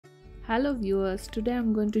Hello viewers, today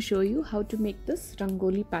I'm going to show you how to make this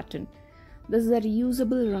Rangoli pattern. This is a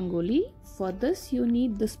reusable Rangoli. For this you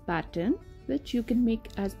need this pattern, which you can make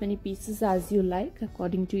as many pieces as you like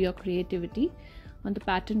according to your creativity on the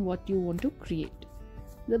pattern what you want to create.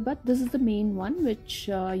 But this is the main one which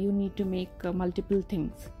you need to make multiple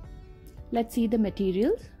things. Let's see the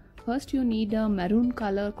materials. First you need a maroon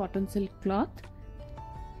color cotton silk cloth.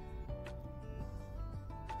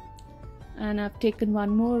 And I've taken one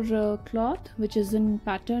more cloth which is in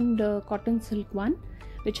patterned cotton silk one,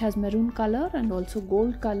 which has maroon color and also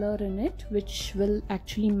gold color in it, which will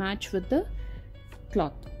actually match with the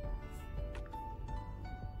cloth.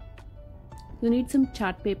 You need some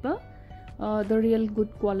chart paper, the real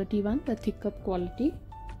good quality one, the thick up quality.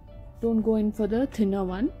 Don't go in for the thinner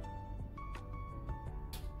one.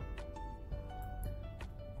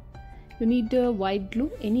 You need white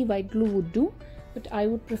glue, any white glue would do, but I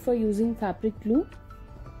would prefer using fabric glue,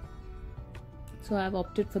 so I have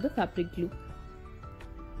opted for the fabric glue.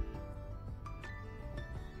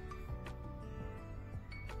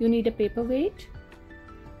 You need a paperweight,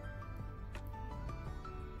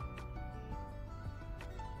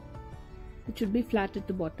 it should be flat at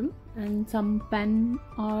the bottom, and some pen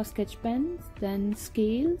or sketch pens, then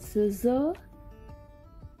scale, scissor,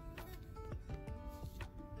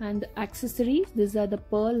 and the accessories. These are the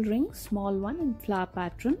pearl rings, small one in flower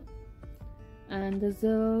pattern, and there's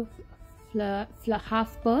a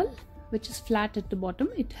half pearl which is flat at the bottom.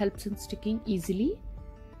 It helps in sticking easily.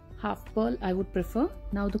 Half pearl I would prefer.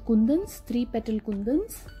 Now the kundans, 3 petal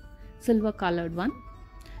kundans, silver colored one.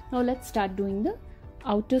 Now let's start doing the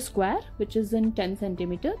outer square, which is in 10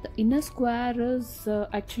 centimeters. The inner square is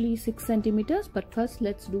actually 6 centimeters, but first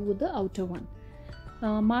let's do with the outer one.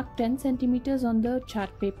 Mark 10 centimeters on the chart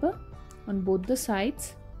paper on both the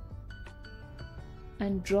sides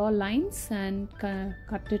and draw lines and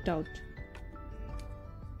cut it out.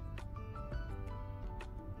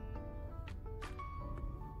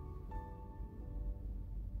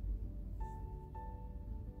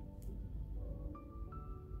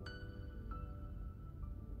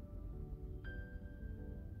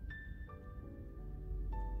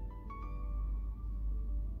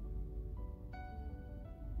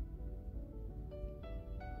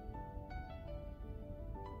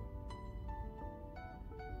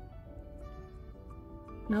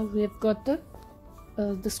 Now we have got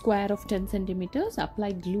the square of 10 centimeters.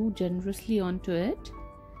 Apply glue generously onto it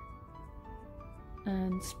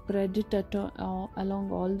and spread it along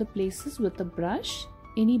all the places with a brush.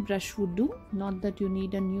 Any brush would do, not that you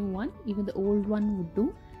need a new one. Even the old one would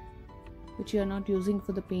do, which you are not using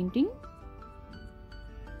for the painting.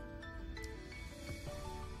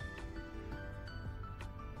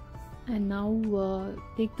 And now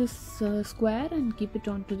take this square and keep it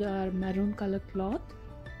onto the maroon color cloth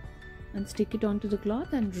and stick it onto the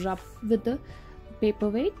cloth and rub with the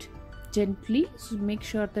paperweight gently, so make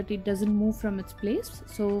sure that it doesn't move from its place.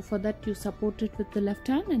 So for that you support it with the left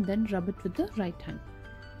hand and then rub it with the right hand.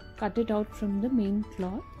 Cut it out from the main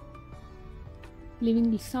cloth,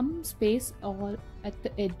 leaving some space all at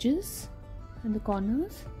the edges and the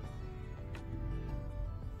corners.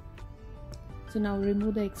 So now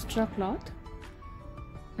remove the extra cloth,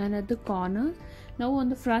 and at the corner, now on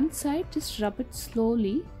the front side just rub it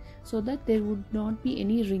slowly so that there would not be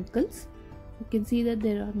any wrinkles. You can see that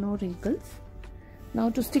there are no wrinkles.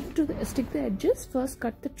 Now to stick the edges, first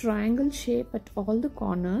cut the triangle shape at all the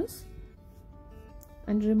corners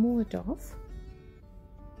and remove it off.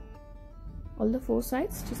 All the 4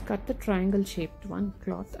 sides, just cut the triangle shaped one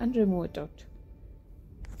cloth and remove it out.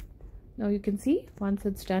 Now you can see once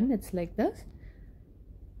it's done, it's like this.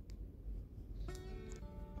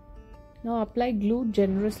 Now apply glue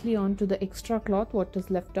generously onto the extra cloth what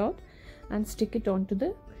is left out and stick it onto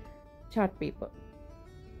the chart paper.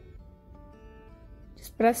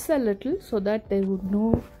 Just press a little so that there would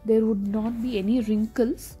not be any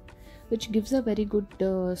wrinkles, which gives a very good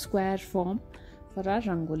square form for our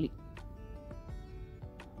Rangoli.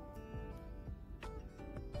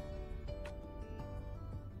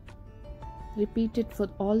 Repeat it for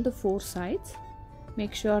all the 4 sides.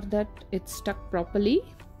 Make sure that it's stuck properly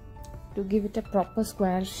to give it a proper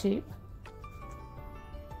square shape,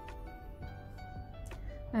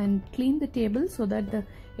 and clean the table so that the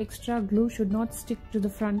extra glue should not stick to the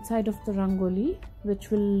front side of the Rangoli, which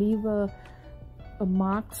will leave a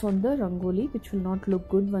marks on the Rangoli, which will not look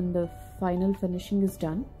good when the final finishing is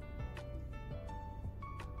done.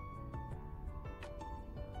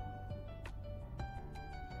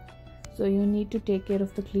 So you need to take care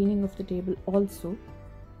of the cleaning of the table also.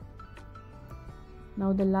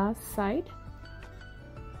 Now the last side,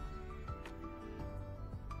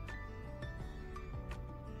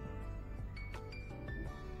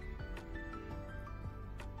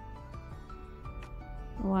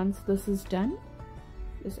 Once this is done,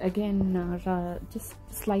 just again just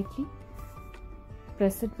slightly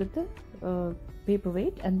press it with the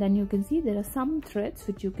paperweight, and then you can see there are some threads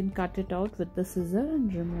which you can cut it out with the scissor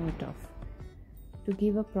and remove it off to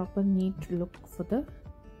give a proper neat look for the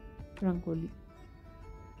rangoli.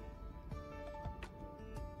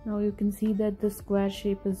 Now you can see that the square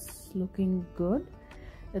shape is looking good.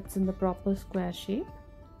 It's in the proper square shape.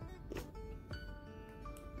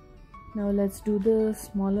 Now let's do the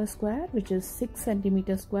smaller square, which is 6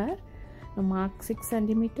 centimeter square. Now mark 6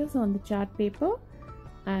 centimeters on the chart paper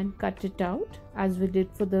and cut it out as we did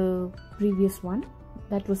for the previous one.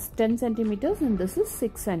 That was 10 centimeters and this is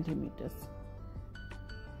 6 centimeters.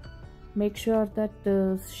 Make sure that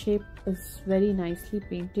the shape is very nicely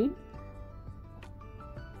painted.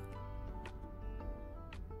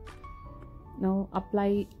 Now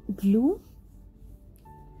apply glue,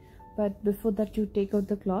 but before that you take out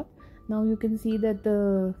the cloth. Now you can see that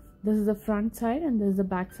this is the front side and this is the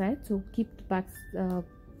back side, so keep the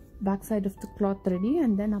back side of the cloth ready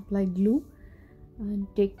and then apply glue and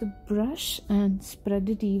take the brush and spread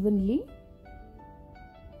it evenly.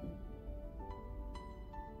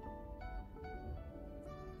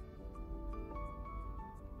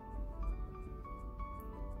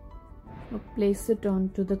 Now place it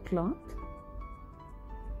onto the cloth,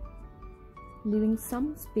 leaving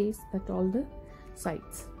some space at all the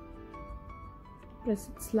sides. Press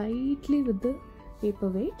it slightly with the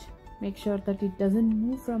paperweight. Make sure that it doesn't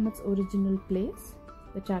move from its original place,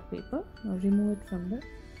 the chart paper. Now remove it from the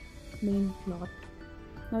main cloth.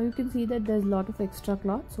 Now you can see that there's a lot of extra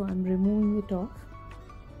cloth, so I'm removing it off.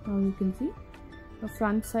 Now you can see the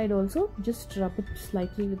front side also, just rub it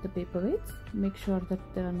slightly with the paperweights. Make sure that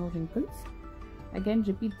there are no wrinkles. Again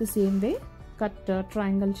repeat the same way. Cut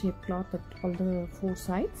triangle shaped cloth at all the 4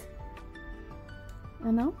 sides.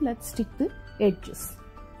 And now let's stick the edges.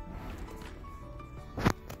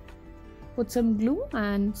 Put some glue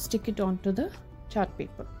and stick it onto the chart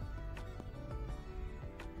paper.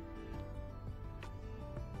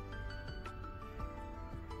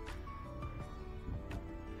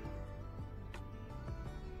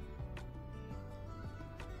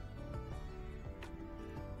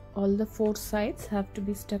 All the 4 sides have to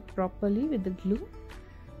be stuck properly with the glue.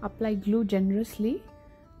 Apply glue generously,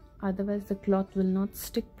 otherwise the cloth will not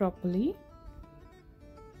stick properly.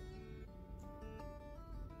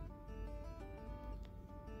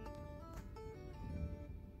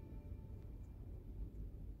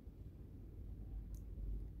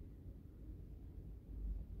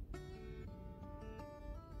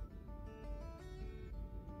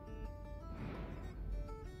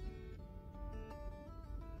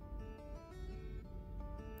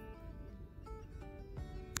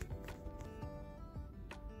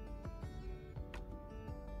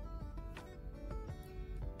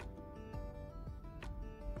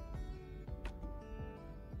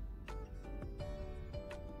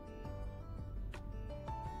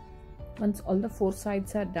 Once all the 4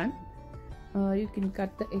 sides are done, you can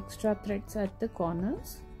cut the extra threads at the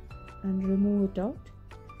corners and remove it out.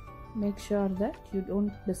 Make sure that you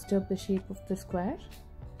don't disturb the shape of the square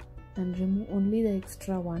and remove only the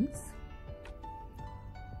extra ones.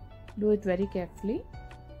 Do it very carefully.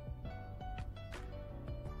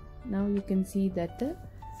 Now you can see that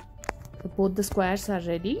both the squares are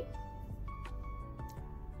ready.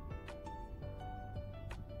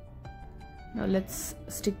 Now let's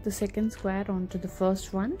stick the second square onto the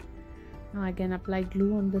first one. Now again apply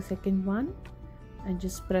glue on the second one and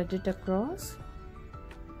just spread it across.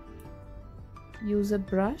 Use a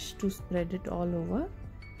brush to spread it all over.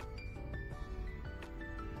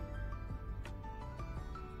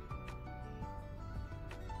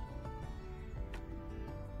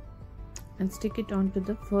 And stick it onto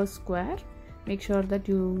the first square. Make sure that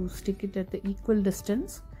you stick it at the equal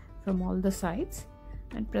distance from all the sides.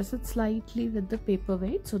 And press it slightly with the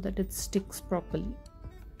paperweight so that it sticks properly.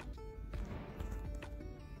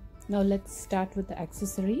 Now let's start with the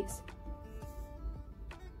accessories.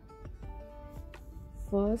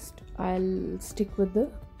 First I'll stick with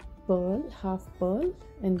the pearl, half pearl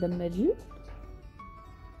in the middle.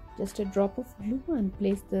 Just a drop of glue and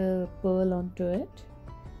place the pearl onto it.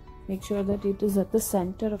 Make sure that it is at the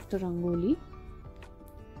center of the rangoli.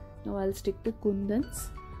 Now I'll stick the kundans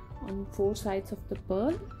on 4 sides of the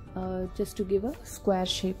pearl, just to give a square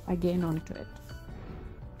shape again onto it.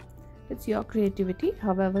 It's your creativity,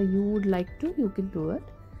 however you would like to, you can do it.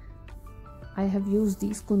 I have used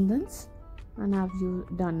these kundans and have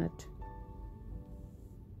done it.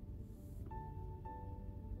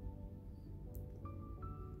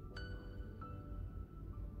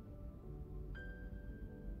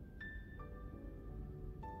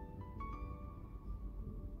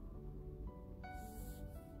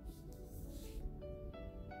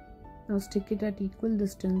 Now stick it at equal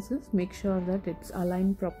distances. Make sure that it's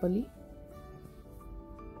aligned properly.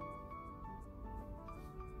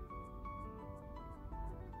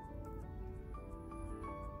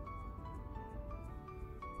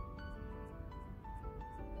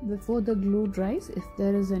 Before the glue dries, if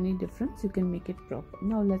there is any difference, you can make it proper.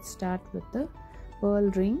 Now let's start with the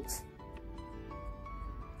pearl rings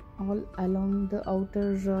all along the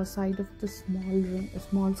outer side of the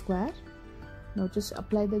small square. Now just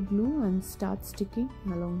apply the glue and start sticking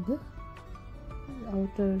along the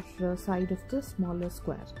outer side of the smaller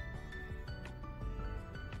square.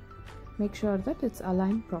 Make sure that it's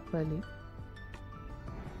aligned properly.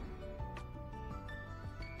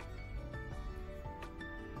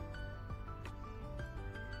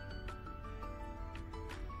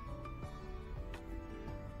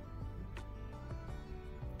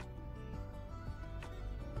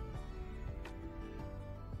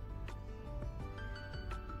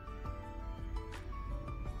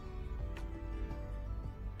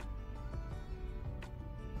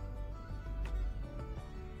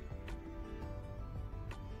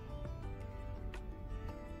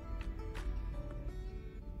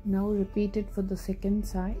 Now repeat it for the second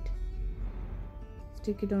side.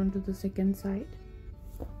 Stick it onto the second side.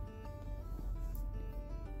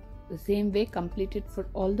 The same way, complete it for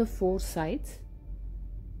all the 4 sides.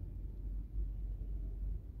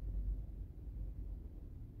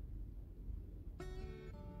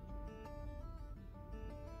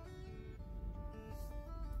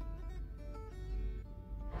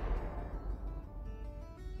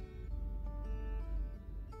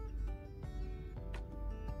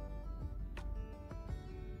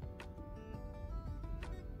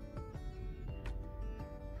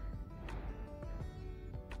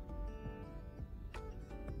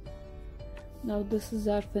 Now this is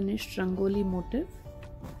our finished Rangoli motif.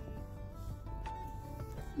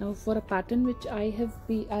 Now for a pattern which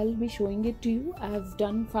I'll be showing it to you. I have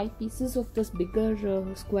done 5 pieces of this bigger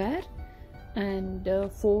square and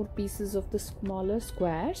 4 pieces of the smaller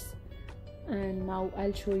squares, and now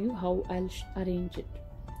I'll show you how I'll arrange it.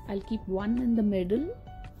 I'll keep one in the middle,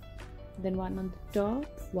 then one on the top,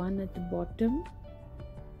 one at the bottom,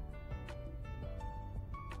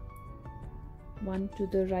 one to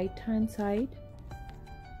the right hand side,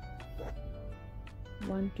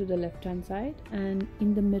 one to the left hand side, and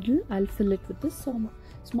in the middle I'll fill it with the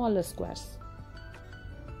smaller squares.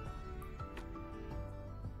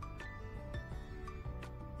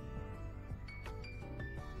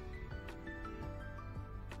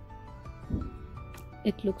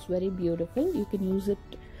 It looks very beautiful. You can use it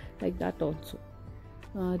like that also.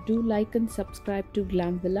 Do like and subscribe to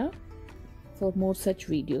Glamvila for more such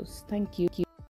videos. Thank you.